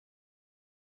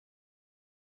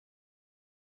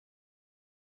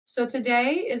So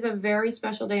today is a very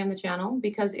special day on the channel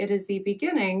because it is the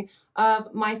beginning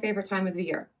of my favorite time of the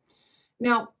year.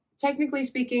 Now, technically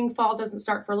speaking, fall doesn't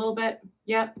start for a little bit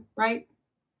yet, right?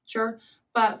 Sure.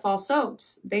 But fall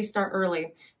soaps, they start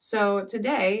early. So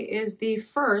today is the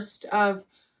first of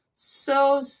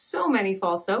so many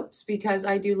fall soaps because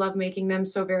I do love making them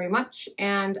so very much.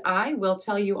 And I will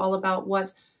tell you all about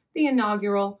what the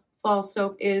inaugural fall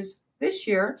soap is this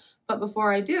year. But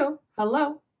before I do,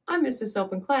 hello, I'm Mrs.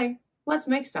 Soap and Clay. Let's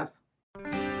make stuff.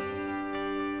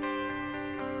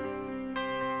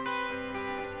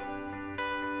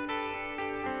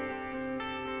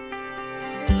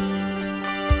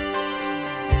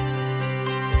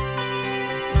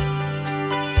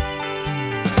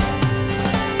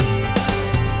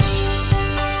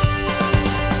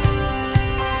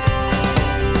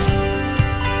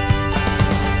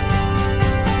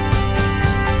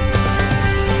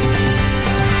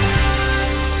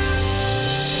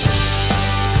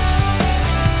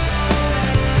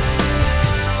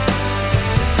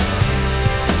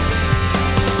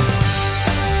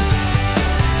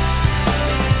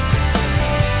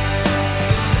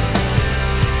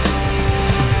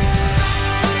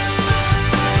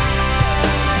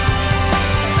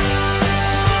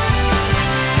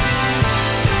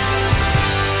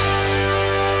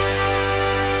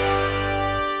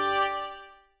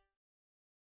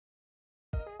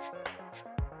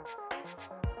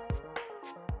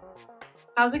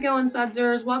 How's it going,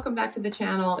 sudsers? Welcome back to the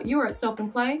channel. You are at Soap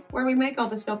and Clay, where we make all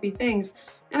the soapy things.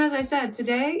 And as I said,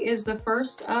 today is the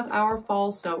first of our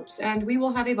fall soaps, and we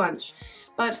will have a bunch.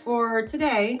 But for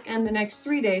today and the next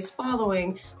 3 days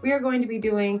following, we are going to be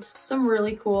doing some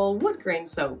really cool wood grain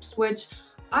soaps, which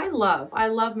I love. I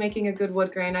love making a good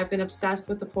wood grain. I've been obsessed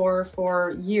with the pour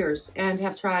for years and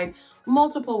have tried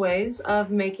multiple ways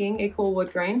of making a cool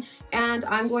wood grain. And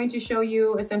I'm going to show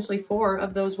you essentially 4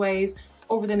 of those ways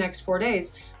over the next 4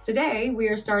 days. Today, we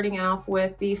are starting off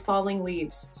with the falling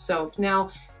leaves soap. Now,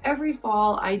 every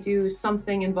fall I do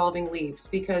something involving leaves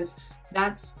because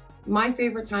that's my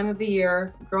favorite time of the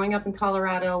year. Growing up in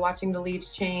Colorado, watching the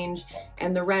leaves change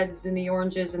and the reds and the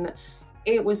oranges, and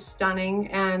it was stunning.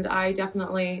 And I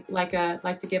definitely like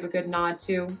to give a good nod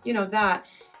to, that.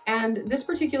 And this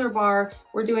particular bar,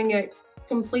 we're doing it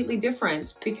completely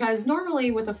different because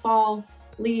normally with a fall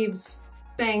leaves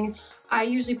thing, I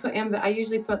usually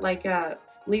put like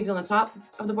leaves on the top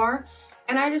of the bar,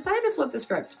 and I decided to flip the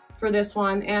script for this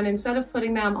one, and instead of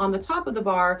putting them on the top of the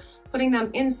bar, putting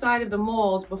them inside of the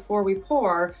mold before we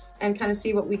pour and kind of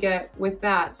see what we get with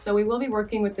that. So we will be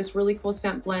working with this really cool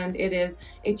scent blend. It is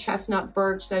a chestnut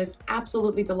birch that is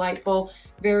absolutely delightful,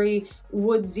 very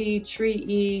woodsy,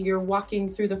 tree-y. You're walking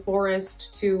through the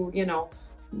forest to,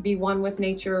 be one with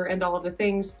nature and all of the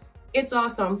things. It's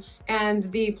awesome, and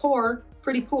the pour,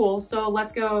 pretty cool. So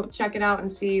let's go check it out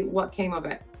and see what came of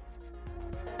it.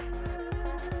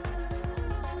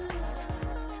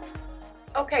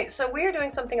 Okay, so we are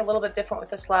doing something a little bit different with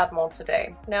the slab mold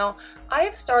today. Now, I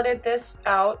have started this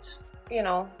out,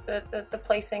 the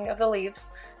placing of the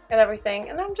leaves and everything,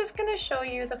 and I'm just gonna show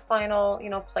you the final,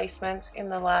 placement in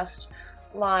the last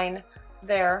line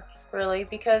there, really,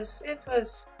 because it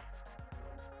was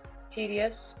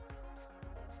tedious.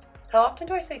 How often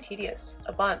do I say tedious?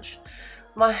 A bunch.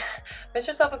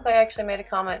 Mr. Soap and Clay actually made a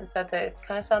comment and said that it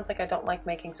kind of sounds like I don't like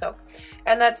making soap.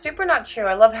 And that's super not true.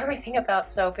 I love everything about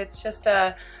soap. It's just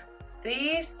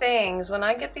these things, when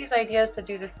I get these ideas to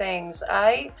do the things,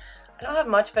 I don't have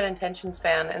much of an attention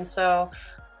span. And so,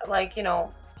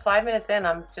 5 minutes in,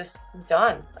 I'm just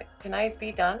done. Like, can I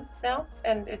be done now?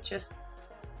 And it just,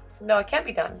 no, I can't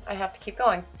be done. I have to keep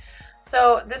going.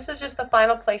 So this is just the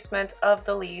final placement of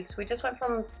the leaves. We just went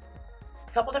from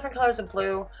a couple different colors of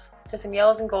blue to some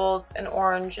yellows and golds and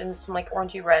orange and some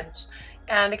orangey reds.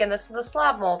 And again, this is a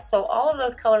slab mold, so all of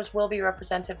those colors will be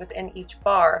represented within each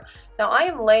bar. Now I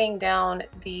am laying down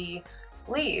the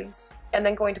leaves and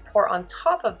then going to pour on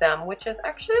top of them, which is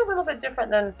actually a little bit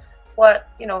different than what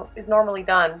is normally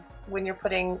done when you're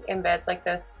putting embeds like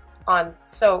this on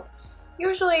soap.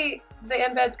 Usually the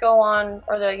embeds go on,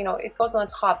 or it goes on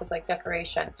the top as like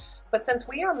decoration. But since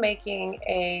we are making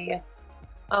a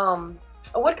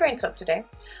wood grain soap today,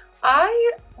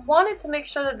 I wanted to make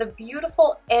sure that the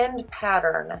beautiful end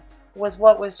pattern was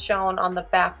what was shown on the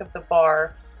back of the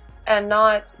bar and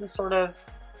not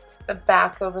the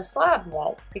back of a slab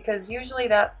mold, because usually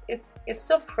it's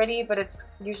still pretty, but it's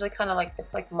usually kind of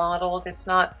like modeled. It's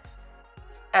not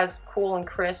as cool and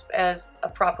crisp as a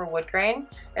proper wood grain.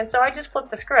 And so I just flipped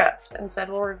the script and said,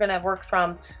 well, we're going to work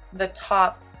from the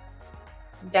top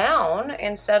down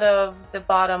instead of the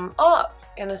bottom up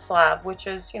in a slab, which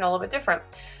is, a little bit different.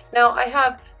 Now I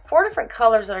have 4 different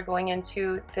colors that are going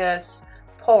into this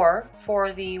pour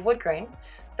for the wood grain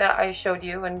that I showed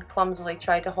you and clumsily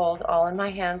tried to hold all in my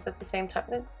hands at the same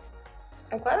time.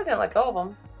 I'm glad I didn't let go of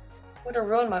them. Would have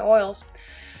ruined my oils.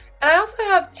 And I also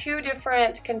have 2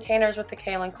 different containers with the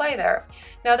kaolin clay there.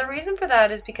 Now the reason for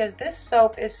that is because this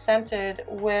soap is scented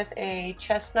with a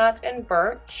chestnut and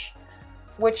birch,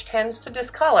 which tends to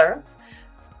discolor,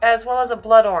 as well as a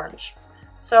blood orange.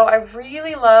 So I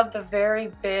really love the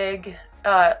very big,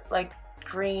 like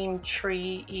green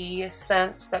tree-y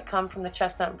scents that come from the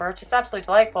chestnut and birch. It's absolutely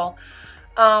delightful.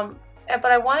 But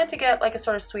I wanted to get like a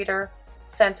sort of sweeter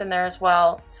scent in there as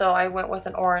well. So I went with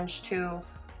an orange to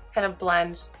kind of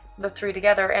blend the 3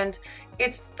 together, and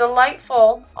it's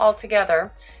delightful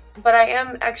altogether. But I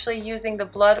am actually using the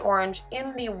blood orange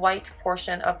in the white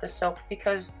portion of the soap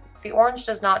because the orange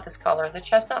does not discolor. The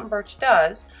chestnut and birch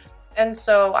does, and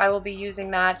so I will be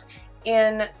using that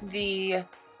in the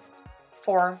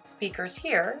 4 beakers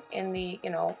here in the, you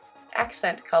know,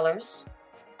 accent colors.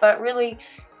 But really,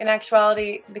 in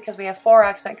actuality, because we have 4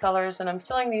 accent colors and I'm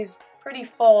filling these pretty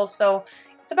full, so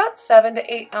it's about 7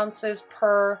 to 8 ounces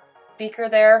per beaker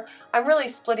there. I'm really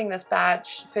splitting this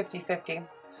batch 50-50.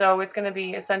 So it's going to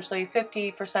be essentially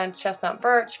 50% chestnut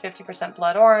birch, 50%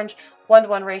 blood orange,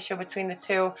 1-to-1 ratio between the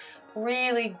 2.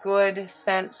 Really good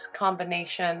scent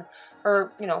combination,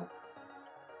 or, you know,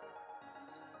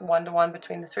 1-to-1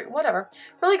 between the 3, whatever.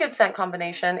 Really good scent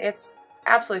combination. It's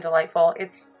absolutely delightful.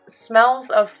 It smells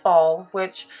of fall,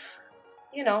 which,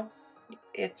 you know,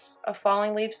 it's a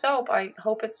falling leaf soap. I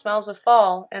hope it smells of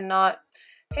fall and not,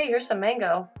 hey, here's some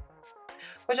mango.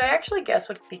 Which I actually guess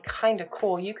would be kind of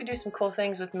cool. You could do some cool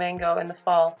things with mango in the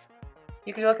fall.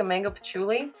 You could do like a mango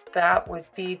patchouli. That would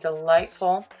be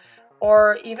delightful.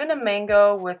 Or even a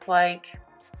mango with like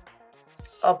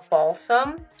a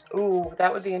balsam. Ooh,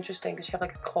 that would be interesting because you have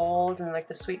like a cold and like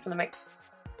the sweet from the mango.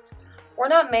 We're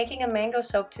not making a mango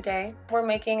soap today. We're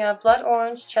making a blood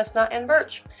orange, chestnut, and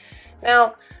birch.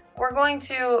 Now, we're going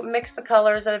to mix the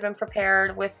colors that have been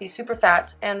prepared with the super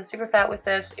fat, and the super fat with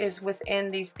this is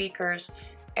within these beakers.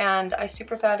 And I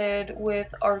super fatted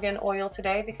with argan oil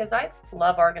today because I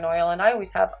love argan oil and I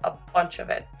always have a bunch of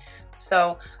it.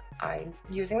 So I'm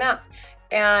using that.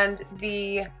 And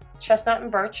the chestnut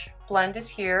and birch blend is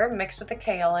here mixed with the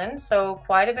kaolin. So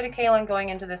quite a bit of kaolin going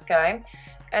into this guy.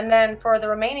 And then for the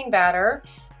remaining batter,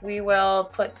 we will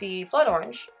put the blood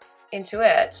orange into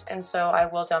it. And so I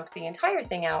will dump the entire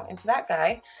thing out into that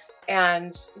guy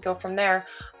and go from there.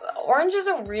 Orange is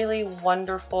a really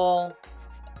wonderful,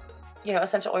 you know,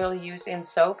 essential oil to use in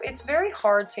soap. It's very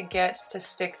hard to get to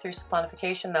stick through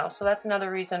saponification though, so that's another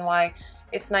reason why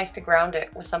it's nice to ground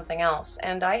it with something else.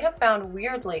 And I have found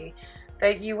weirdly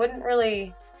that you wouldn't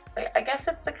really, I guess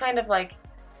it's the kind of like,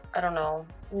 I don't know,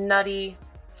 nutty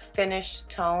finished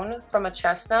tone from a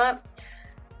chestnut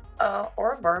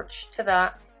or a birch to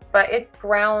that, but it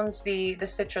grounds the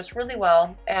citrus really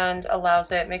well and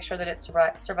allows it, make sure that it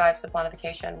survives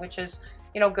saponification, which is,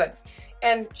 you know, good.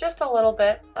 And just a little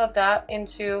bit of that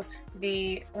into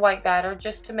the white batter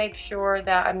just to make sure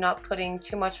that I'm not putting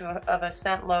too much of a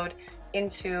scent load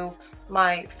into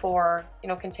my 4, you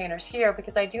know, containers here,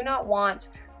 because I do not want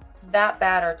that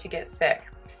batter to get thick.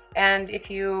 And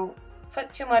if you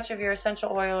put too much of your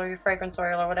essential oil or your fragrance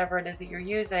oil or whatever it is that you're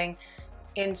using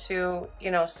into,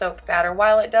 you know, soap batter,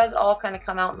 while it does all kind of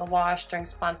come out in the wash during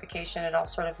saponification, it all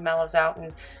sort of mellows out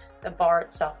and the bar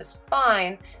itself is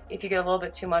fine if you get a little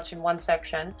bit too much in one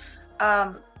section.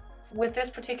 With this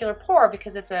particular pour,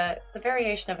 because it's a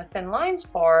variation of a thin lines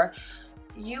pour,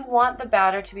 you want the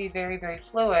batter to be very, very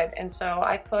fluid. And so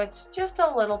I put just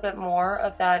a little bit more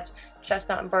of that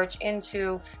chestnut and birch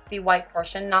into the white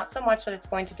portion, not so much that it's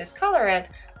going to discolor it,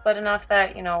 but enough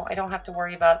that, you know, I don't have to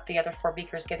worry about the other 4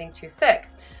 beakers getting too thick.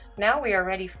 Now we are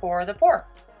ready for the pour.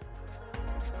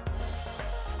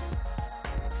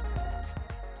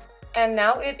 And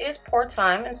now it is pour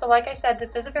time, and so like I said,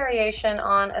 this is a variation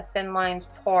on a thin lines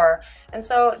pour. And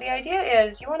so the idea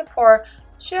is you want to pour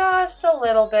just a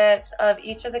little bit of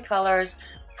each of the colors,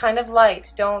 kind of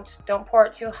light. Don't pour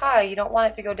it too high. You don't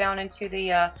want it to go down into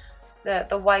the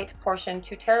white portion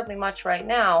too terribly much right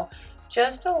now.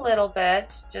 Just a little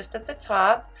bit, just at the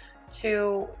top,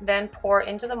 to then pour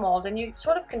into the mold. And you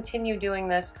sort of continue doing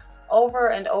this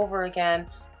over and over again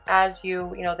as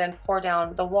you know, then pour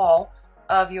down the wall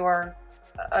of your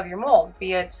mold,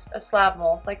 be it a slab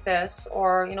mold like this,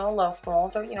 or, you know, a loaf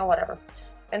mold, or, you know, whatever.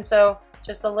 And so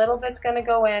just a little bit's going to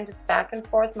go in, just back and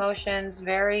forth motions,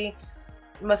 very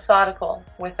methodical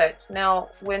with it. Now,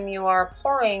 when you are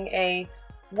pouring a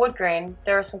wood grain,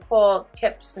 there are some cool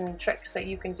tips and tricks that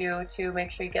you can do to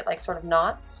make sure you get like sort of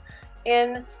knots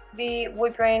in the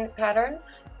wood grain pattern,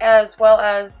 as well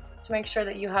as to make sure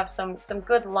that you have some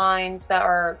good lines that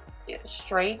are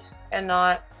straight and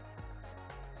not,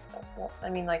 well, I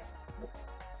mean, like,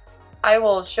 I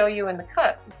will show you in the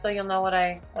cut so you'll know what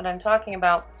I'm talking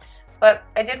about. But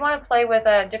I did want to play with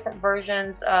different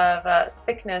versions of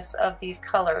thickness of these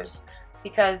colors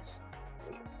because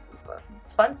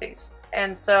funsies.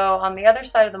 And so on the other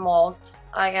side of the mold,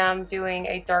 I am doing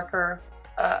a darker,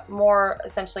 more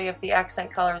essentially of the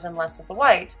accent colors and less of the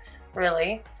white,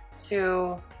 really,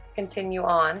 to continue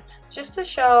on, just to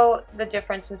show the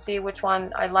difference and see which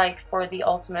one I like for the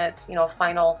ultimate, you know,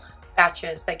 final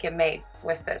batches that get made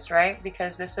with this, right?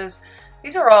 Because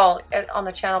these are all on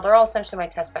the channel, they're all essentially my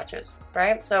test batches,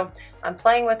 right? So I'm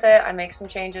playing with it, I make some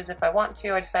changes if I want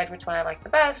to, I decide which one I like the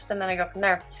best, and then I go from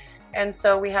there. And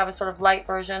so we have a sort of light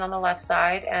version on the left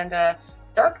side and a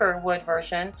darker wood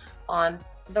version on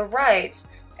the right,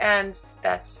 and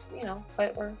that's, you know,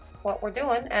 what we're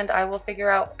doing. And I will figure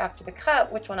out after the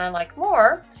cut which one I like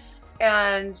more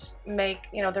and make,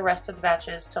 you know, the rest of the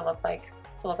batches to look like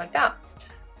that.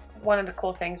 One of the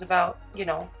cool things about, you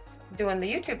know, doing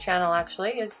the YouTube channel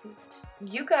actually is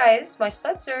you guys, my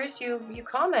sudsers, you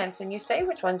comment and you say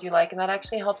which ones you like, and that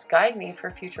actually helps guide me for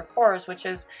future pours, which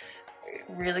is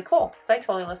really cool because I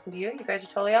totally listen to you. You guys are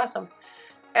totally awesome.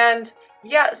 And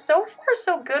yeah, so far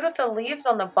so good with the leaves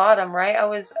on the bottom, right? I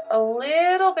was a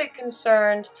little bit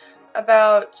concerned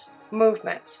about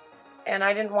movement, and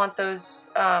I didn't want those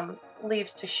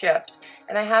leaves to shift,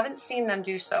 and I haven't seen them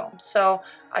do so. So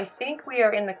I think we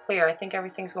are in the clear. I think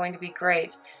everything's going to be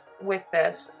great with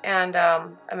this, and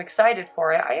I'm excited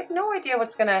for it. I have no idea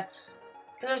what's gonna,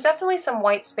 because there's definitely some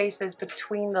white spaces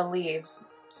between the leaves,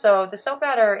 so the soap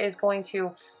batter is going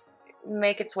to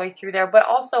make its way through there, but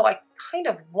also I kind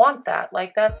of want that.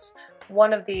 Like, that's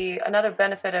one of another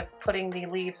benefit of putting the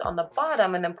leaves on the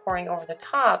bottom and then pouring over the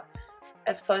top,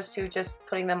 as opposed to just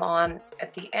putting them on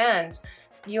at the end.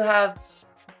 You have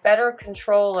better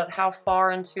control of how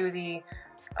far into the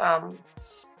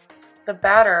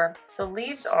batter the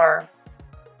leaves are,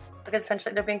 because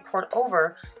essentially they're being poured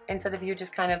over instead of you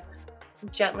just kind of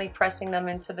gently pressing them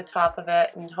into the top of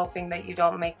it and hoping that you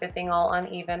don't make the thing all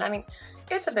uneven. I mean,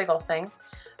 it's a big old thing.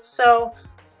 So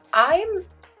I'm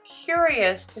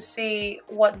curious to see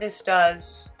what this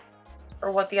does,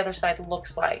 or what the other side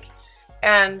looks like.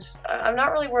 And I'm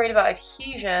not really worried about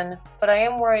adhesion, but I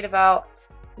am worried about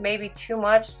maybe too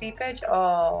much seepage.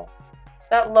 Oh,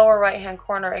 that lower right hand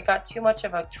corner, it got too much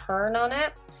of a turn on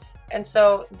it, and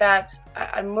so that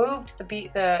I moved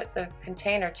the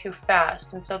container too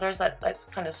fast, and so there's that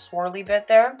kind of swirly bit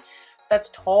there that's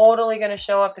totally going to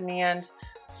show up in the end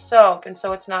soap, and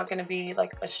so it's not going to be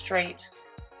like a straight,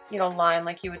 you know, line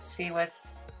like you would see with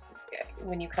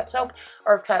when you cut soap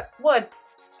or cut wood.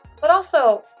 But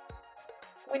also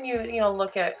when you know,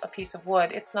 look at a piece of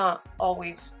wood, it's not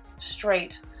always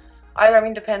straight either. I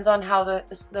mean, depends on how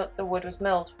the wood was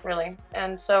milled, really.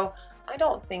 And so I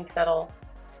don't think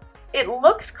it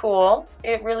looks cool.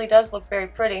 It really does look very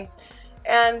pretty.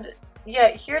 And yeah,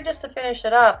 here, just to finish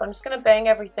it up, I'm just gonna bang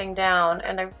everything down,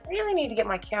 and I really need to get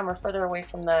my camera further away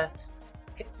from the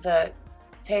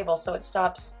table so it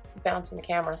stops bouncing the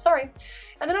camera, sorry.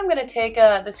 And then I'm gonna take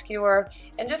the skewer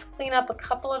and just clean up a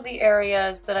couple of the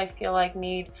areas that I feel like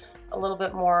need a little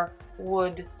bit more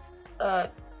wood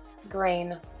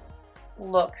grain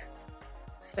look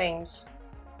things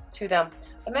to them.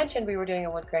 I mentioned we were doing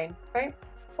a wood grain, right?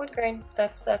 Wood grain,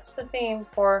 that's the theme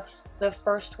for the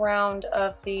first round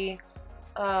of the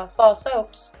fall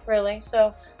soaps, really.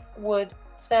 So wood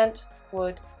scent,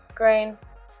 wood grain,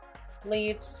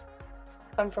 leaves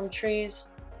come from trees,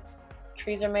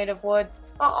 trees are made of wood,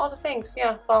 all the things,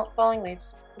 yeah, falling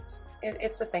leaves,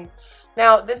 it's the thing.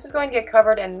 Now this is going to get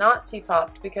covered and not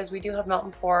C-popped because we do have melt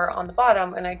and pour on the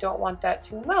bottom, and I don't want that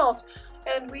to melt,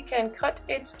 and we can cut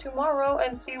it tomorrow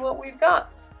and see what we've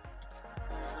got.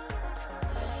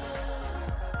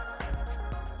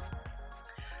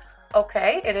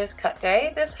 Okay, it is cut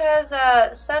day. This has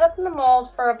sat up in the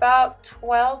mold for about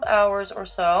 12 hours or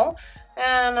so,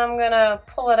 and I'm gonna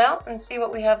pull it out and see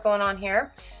what we have going on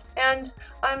here. And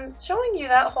I'm showing you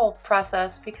that whole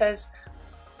process because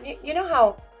you know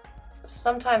how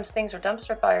sometimes things are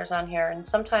dumpster fires on here, and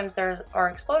sometimes there are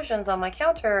explosions on my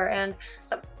counter, and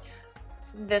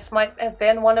this might have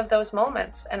been one of those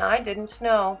moments, and I didn't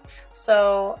know.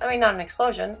 So, I mean, not an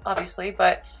explosion, obviously,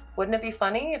 but wouldn't it be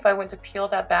funny if I went to peel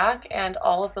that back and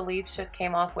all of the leaves just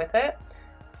came off with it?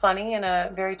 Funny in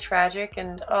a very tragic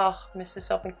and, oh, Mrs.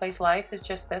 Soap and Clay's life is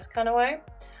just this kind of way.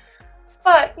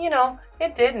 But, you know,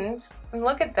 it didn't. And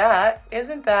look at that.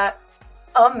 Isn't that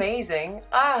amazing?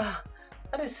 Ah,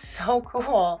 that is so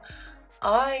cool.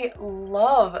 I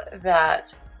love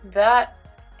that. That,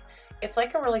 it's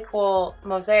like a really cool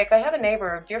mosaic. I have a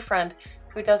neighbor, a dear friend,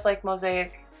 who does like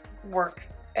mosaic work,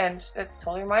 and it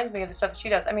totally reminds me of the stuff that she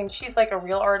does. I mean, she's like a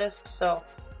real artist, so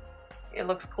it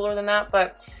looks cooler than that,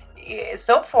 but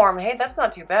soap form, hey, that's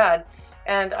not too bad.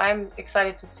 And I'm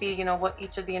excited to see, you know, what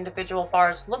each of the individual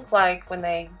bars look like when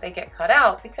they get cut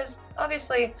out, because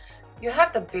obviously you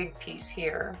have the big piece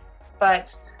here,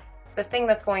 but the thing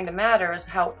that's going to matter is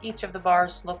how each of the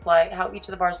bars look like, how each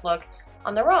of the bars look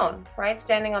on their own, right?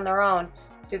 Standing on their own.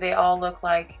 Do they all look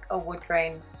like a wood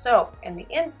grain soap? And the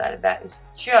inside of that is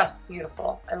just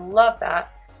beautiful. I love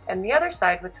that. And the other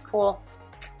side with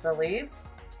the leaves.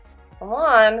 Come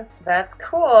on, that's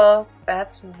cool.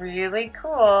 That's really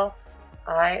cool.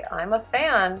 I'm a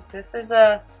fan. This is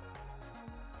I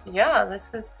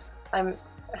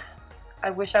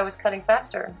wish I was cutting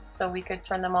faster so we could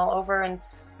turn them all over and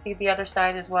see the other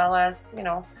side, as well as, you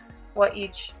know, what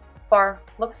each bar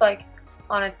looks like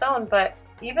on its own. But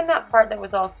even that part that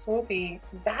was all swoopy,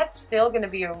 that's still going to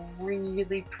be a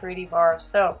really pretty bar of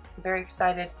soap. I'm very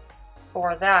excited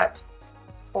for that,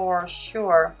 for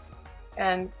sure.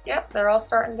 And yep, they're all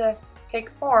starting to take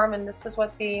form, and this is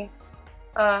what the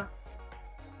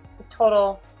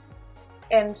total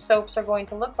end soaps are going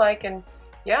to look like. And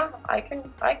yeah, I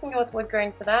can go with wood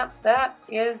grain for that. That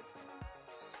is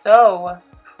so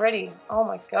pretty. Oh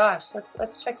my gosh,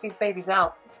 let's check these babies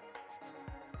out.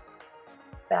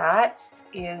 That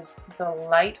is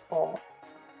delightful.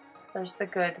 There's the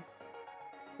good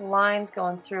lines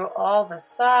going through all the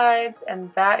sides,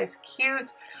 and that is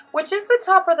cute. Which is the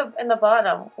top or the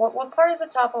bottom? What part is the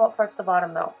top and what part's the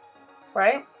bottom though?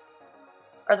 Right?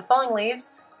 Are the falling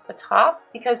leaves the top?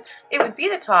 Because it would be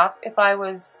the top if I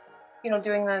was, you know,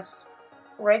 doing this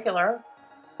regular,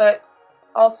 but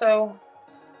also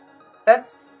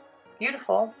that's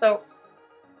beautiful. So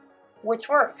which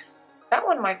works? That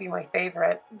one might be my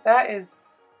favorite. That is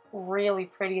really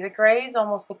pretty. The grays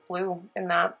almost look blue in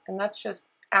that, and that's just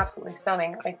absolutely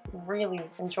stunning. I really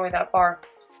enjoy that bar.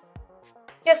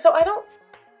 Yeah, so I don't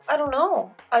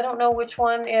know. I don't know which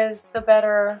one is the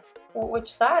better,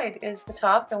 which side is the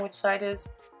top and which side is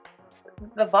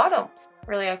the bottom.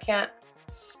 Really, I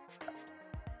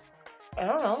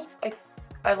don't know.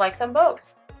 I like them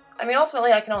both. I mean,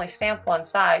 ultimately, I can only stamp one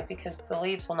side because the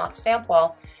leaves will not stamp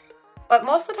well. But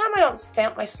most of the time, I don't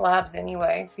stamp my slabs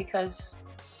anyway because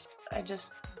I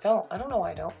just don't. I don't know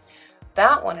why I don't.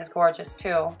 That one is gorgeous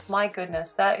too. My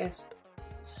goodness, that is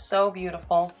so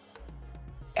beautiful.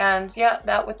 And yeah,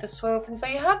 that with the swoop. And so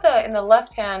you have in the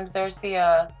left hand, there's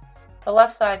the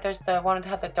left side, there's the one that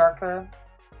had the darker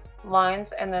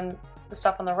lines, and then the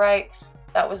stuff on the right,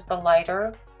 that was the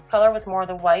lighter color with more of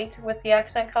the white with the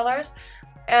accent colors.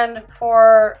 And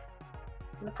for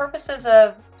the purposes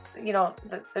of, you know,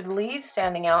 the leaves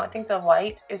standing out, I think the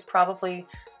white is probably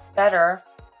better,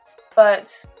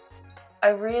 but I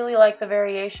really like the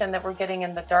variation that we're getting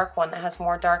in the dark one that has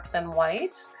more dark than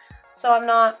white. So I'm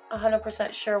not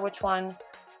 100% sure which one.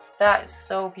 That is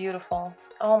so beautiful.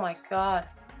 Oh my God.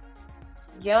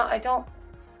 Yeah, I don't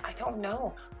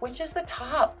know. Which is the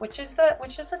top? Which is the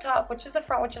top? Which is the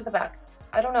front? Which is the back?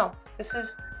 I don't know. This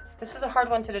is a hard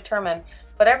one to determine.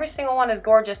 But every single one is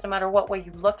gorgeous no matter what way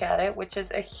you look at it, which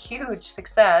is a huge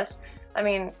success. I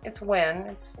mean, it's win.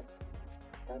 It's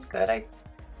good.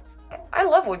 I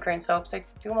love wood grain soaps. I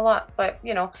do them a lot. But,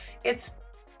 you know, it's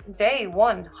day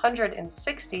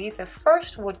 160, the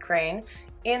first wood grain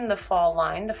in the fall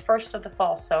line, the first of the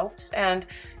fall soaps. And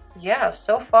yeah,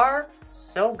 so far,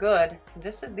 so good.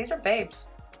 These are babes.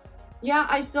 Yeah,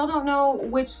 I still don't know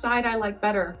which side I like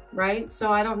better, right?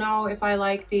 So I don't know if I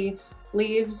like the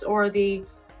leaves or the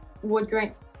wood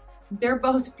grain. They're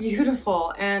both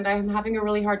beautiful, and I'm having a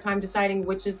really hard time deciding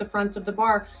which is the front of the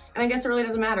bar. And I guess it really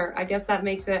doesn't matter. I guess that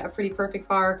makes it a pretty perfect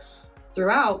bar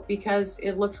throughout because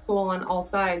it looks cool on all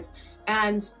sides.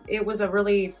 And it was a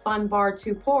really fun bar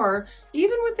to pour,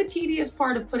 even with the tedious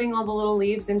part of putting all the little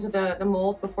leaves into the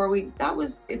mold before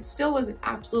it still was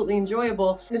absolutely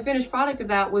enjoyable. And the finished product of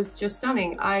that was just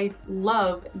stunning. I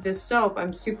love this soap.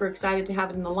 I'm super excited to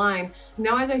have it in the line.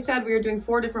 Now, as I said, we are doing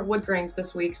 4 different wood grains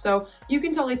this week, so you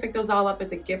can totally pick those all up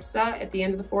as a gift set at the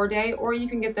end of the 4-day, or you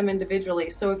can get them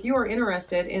individually. So if you are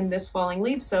interested in this falling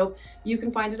leaf soap, you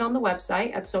can find it on the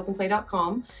website at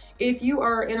soapandclay.com. If you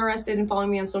are interested in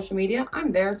following me on social media,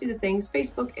 I'm there. Do the things: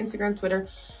 Facebook, Instagram, Twitter.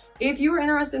 If you are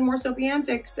interested in more soapy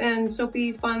antics and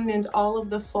soapy fun and all of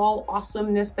the fall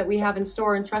awesomeness that we have in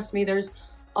store, and trust me, there's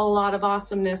a lot of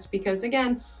awesomeness because,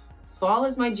 again, fall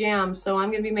is my jam. So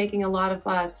I'm going to be making a lot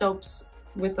of soaps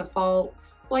with the fall,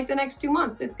 like the next 2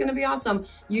 months. It's going to be awesome.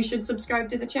 You should subscribe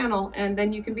to the channel, and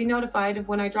then you can be notified of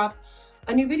when I drop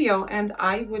a new video, and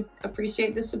I would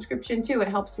appreciate the subscription too. It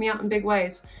helps me out in big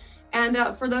ways. And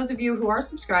for those of you who are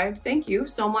subscribed, thank you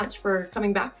so much for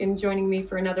coming back and joining me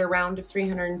for another round of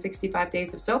 365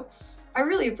 days of soap. I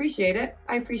really appreciate it.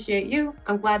 I appreciate you.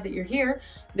 I'm glad that you're here.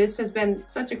 This has been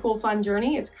such a cool, fun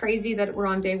journey. It's crazy that we're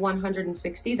on day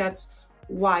 160. That's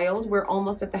wild. We're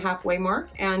almost at the halfway mark,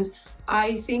 and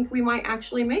I think we might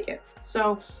actually make it.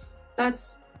 So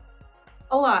that's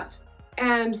a lot.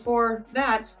 And for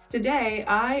that, today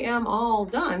I am all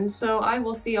done. So I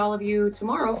will see all of you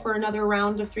tomorrow for another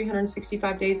round of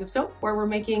 365 days of soap, where we're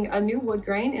making a new wood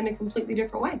grain in a completely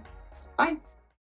different way. Bye.